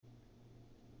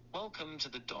Welcome to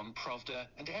the Don Provda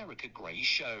and Erica Gray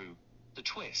Show. The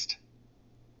Twist.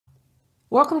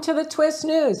 Welcome to the Twist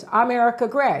News. I'm Erica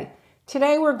Gray.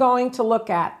 Today we're going to look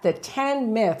at the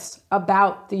 10 myths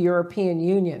about the European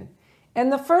Union.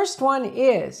 And the first one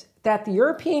is that the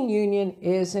European Union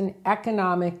is an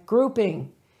economic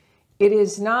grouping. It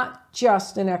is not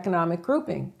just an economic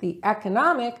grouping. The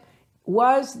economic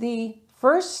was the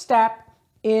first step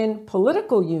in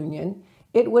political union.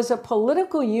 It was a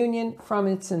political union from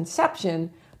its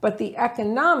inception, but the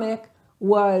economic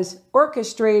was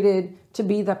orchestrated to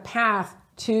be the path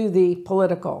to the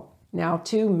political. Now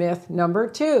to myth number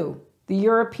 2. The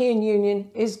European Union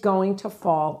is going to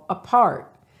fall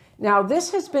apart. Now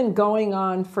this has been going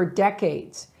on for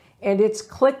decades, and it's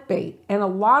clickbait, and a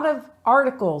lot of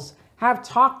articles have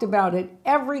talked about it.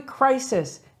 Every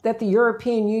crisis that the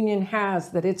European Union has,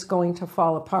 that it's going to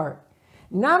fall apart.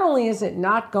 Not only is it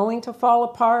not going to fall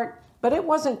apart, but it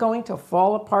wasn't going to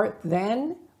fall apart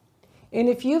then. And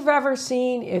if you've ever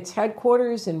seen its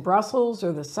headquarters in Brussels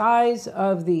or the size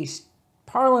of the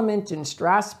Parliament in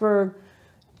Strasbourg,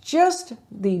 just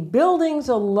the buildings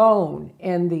alone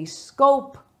and the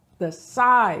scope, the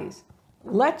size,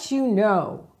 lets you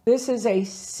know this is a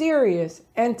serious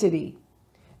entity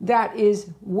that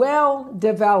is well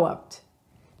developed.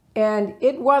 And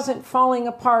it wasn't falling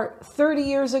apart 30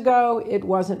 years ago, it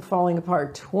wasn't falling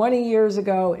apart 20 years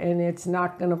ago, and it's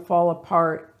not going to fall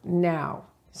apart now.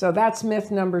 So that's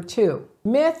myth number 2.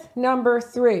 Myth number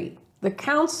 3. The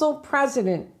Council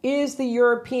President is the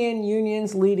European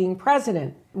Union's leading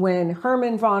president. When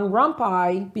Herman von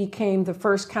Rompuy became the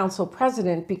first Council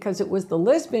President, because it was the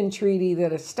Lisbon Treaty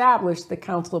that established the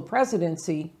Council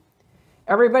Presidency,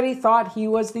 everybody thought he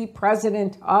was the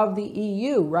president of the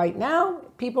EU. Right now,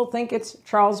 people think it's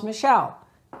Charles Michel.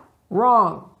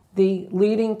 Wrong. The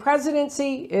leading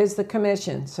presidency is the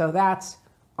Commission. So that's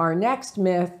our next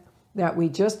myth that we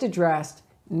just addressed.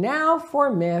 Now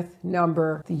for myth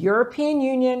number, the European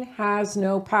Union has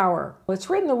no power. It's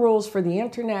written the rules for the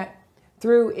internet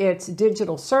through its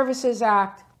Digital Services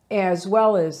Act, as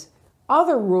well as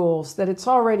other rules that it's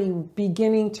already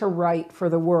beginning to write for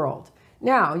the world.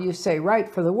 Now, you say, right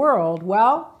for the world.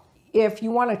 Well, if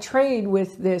you want to trade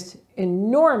with this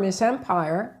enormous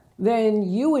empire, then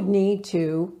you would need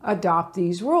to adopt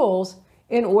these rules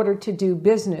in order to do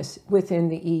business within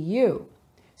the EU.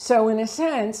 So in a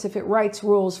sense, if it writes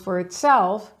rules for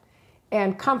itself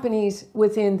and companies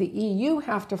within the EU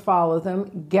have to follow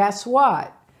them, guess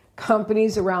what?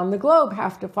 Companies around the globe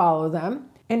have to follow them.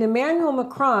 And Emmanuel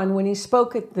Macron, when he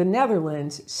spoke at the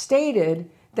Netherlands, stated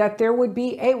that there would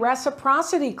be a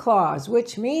reciprocity clause,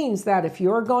 which means that if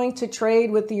you're going to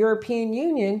trade with the European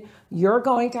Union, you're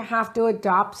going to have to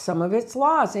adopt some of its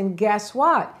laws. And guess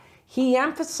what? He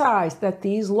emphasized that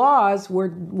these laws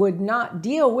would not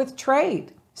deal with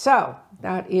trade. So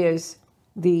that is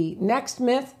the next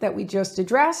myth that we just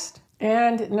addressed.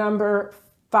 And number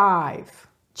 5,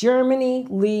 Germany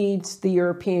leads the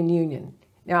European Union.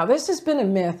 Now, this has been a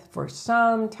myth for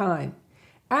some time.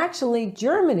 Actually,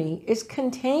 Germany is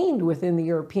contained within the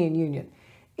European Union.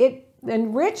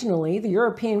 Originally, the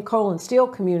European Coal and Steel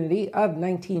Community of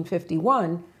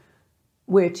 1951,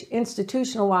 which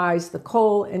institutionalized the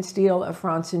coal and steel of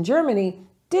France and Germany,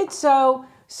 did so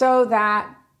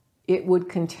that it would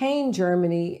contain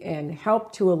Germany and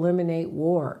help to eliminate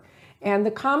war. And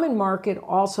the common market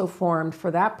also formed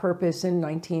for that purpose in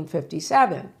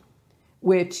 1957,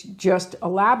 which just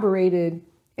elaborated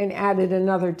and added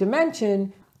another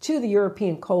dimension to the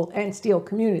European coal and steel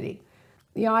community.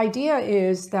 The idea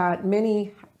is that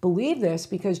many believe this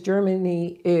because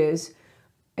Germany is,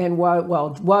 and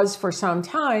was for some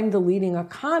time, the leading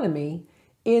economy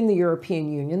in the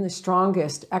European Union, the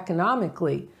strongest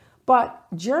economically. But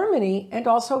Germany and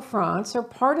also France are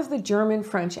part of the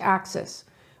German-French axis,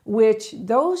 which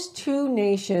those two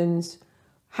nations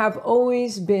have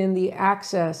always been the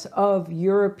axis of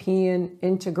European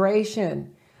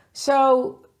integration.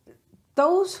 So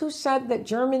those who said that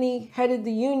Germany headed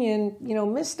the Union,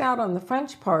 missed out on the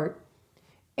French part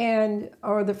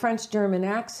or the French-German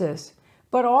axis,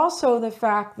 but also the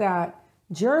fact that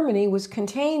Germany was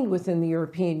contained within the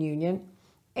European Union,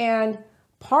 and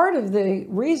part of the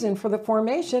reason for the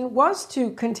formation was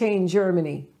to contain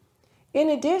Germany. In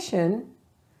addition,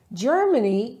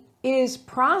 Germany is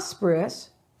prosperous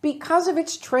because of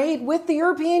its trade with the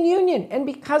European Union and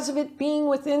because of it being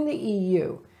within the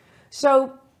EU.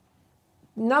 So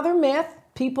another myth,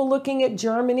 people looking at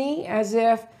Germany as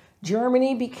if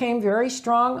Germany became very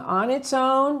strong on its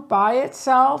own, by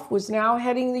itself, was now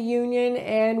heading the Union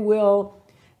and will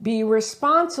be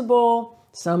responsible,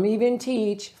 some even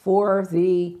teach, for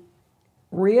the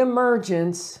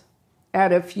reemergence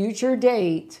at a future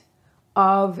date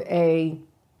of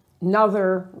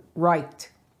another right.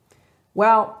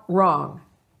 Well, wrong.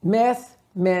 Myth,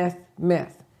 myth,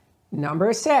 myth.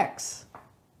 Number 6,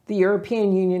 the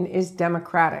European Union is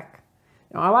democratic.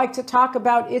 Now, I like to talk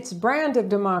about its brand of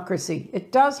democracy.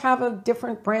 It does have a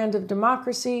different brand of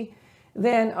democracy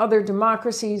than other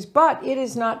democracies, but it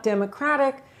is not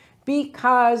democratic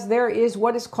because there is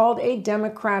what is called a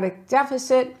democratic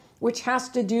deficit, which has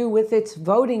to do with its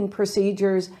voting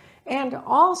procedures and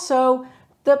also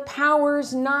the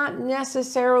powers not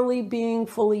necessarily being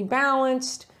fully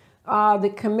balanced.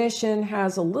 The Commission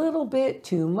has a little bit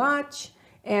too much,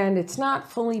 and it's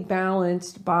not fully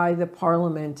balanced by the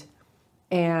Parliament.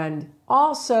 And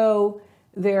also,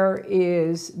 there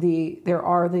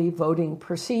are the voting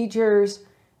procedures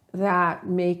that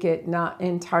make it not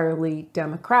entirely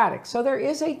democratic. So there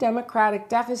is a democratic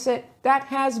deficit that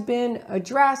has been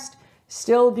addressed,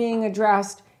 still being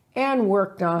addressed, and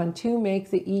worked on to make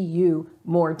the EU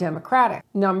more democratic.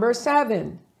 Number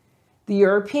 7, the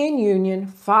European Union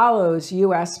follows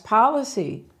U.S.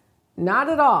 policy. Not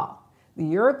at all. The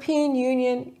European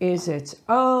Union is its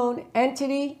own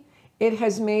entity. It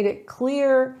has made it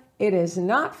clear it is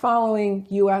not following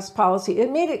U.S. policy.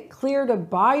 It made it clear to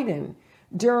Biden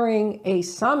during a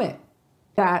summit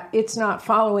that it's not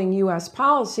following U.S.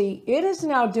 policy. It is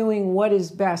now doing what is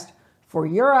best for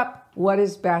Europe, what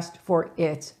is best for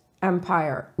its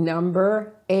empire.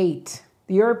 Number 8,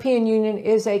 the European Union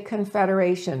is a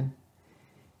confederation.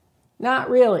 Not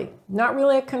really. Not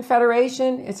really a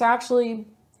confederation. It's actually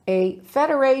a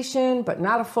federation, but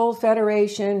not a full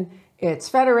federation. It's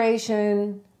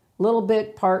federation, little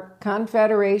bit part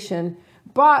confederation,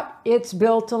 but it's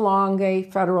built along a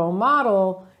federal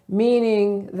model,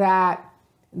 meaning that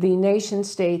the nation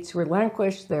states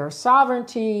relinquish their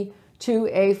sovereignty to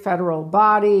a federal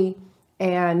body,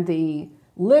 and the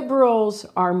liberals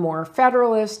are more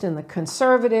federalist and the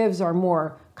conservatives are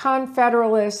more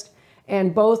confederalist,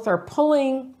 and both are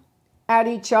pulling at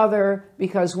each other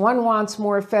because one wants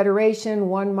more federation,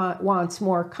 one wants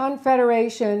more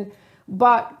confederation,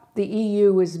 but the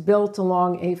EU is built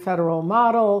along a federal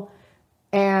model,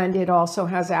 and it also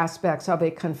has aspects of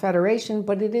a confederation,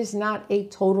 but it is not a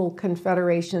total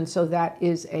confederation, so that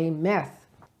is a myth.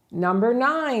 Number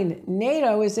 9,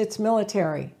 NATO is its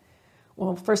military.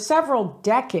 Well, for several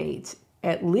decades,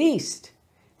 at least,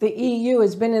 the EU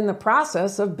has been in the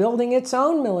process of building its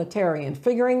own military and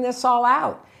figuring this all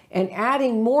out and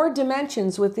adding more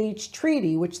dimensions with each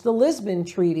treaty, which the Lisbon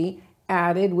Treaty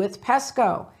added with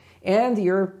PESCO and the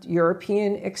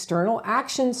European External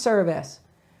Action Service.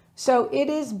 So it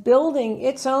is building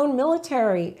its own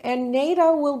military, and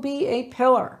NATO will be a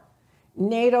pillar.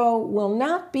 NATO will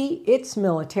not be its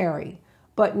military,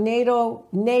 but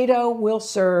NATO will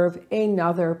serve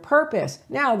another purpose.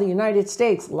 Now, the United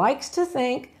States likes to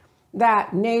think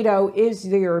that NATO is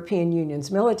the European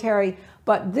Union's military,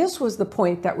 but this was the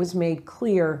point that was made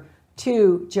clear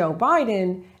to Joe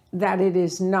Biden that it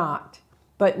is not.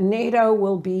 But NATO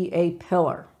will be a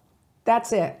pillar.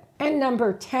 That's it. And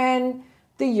number 10,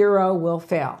 the euro will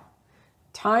fail.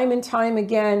 Time and time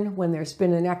again, when there's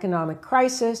been an economic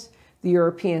crisis, the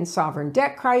European sovereign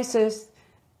debt crisis,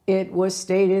 it was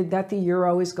stated that the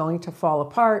euro is going to fall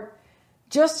apart.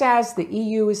 Just as the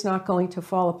EU is not going to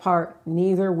fall apart,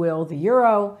 neither will the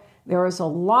euro. There is a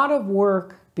lot of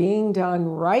work being done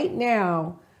right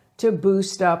now to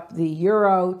boost up the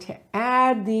euro, to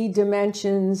add the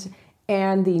dimensions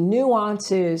and the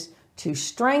nuances to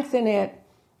strengthen it,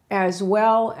 as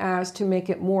well as to make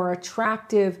it more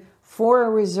attractive for a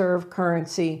reserve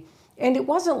currency. And it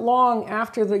wasn't long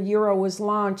after the euro was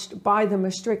launched by the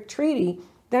Maastricht Treaty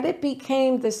that it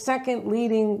became the second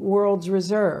leading world's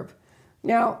reserve.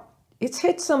 Now, it's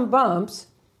hit some bumps,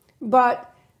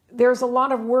 but there's a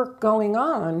lot of work going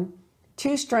on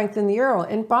to strengthen the euro.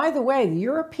 And by the way, the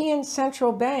European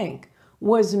Central Bank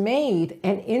was made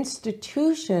an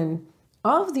institution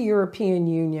of the European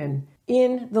Union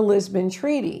in the Lisbon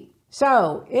Treaty.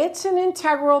 So it's an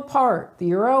integral part. The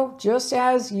euro, just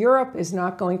as Europe, is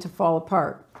not going to fall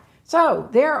apart. So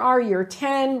there are your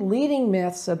 10 leading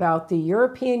myths about the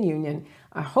European Union.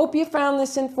 I hope you found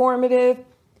this informative.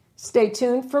 Stay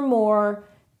tuned for more.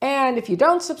 And if you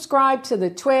don't subscribe to The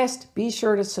Twist, be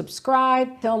sure to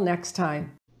subscribe. Till next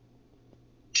time.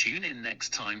 Tune in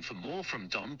next time for more from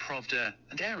Don Provda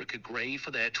and Erica Gray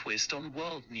for their twist on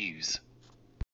world news.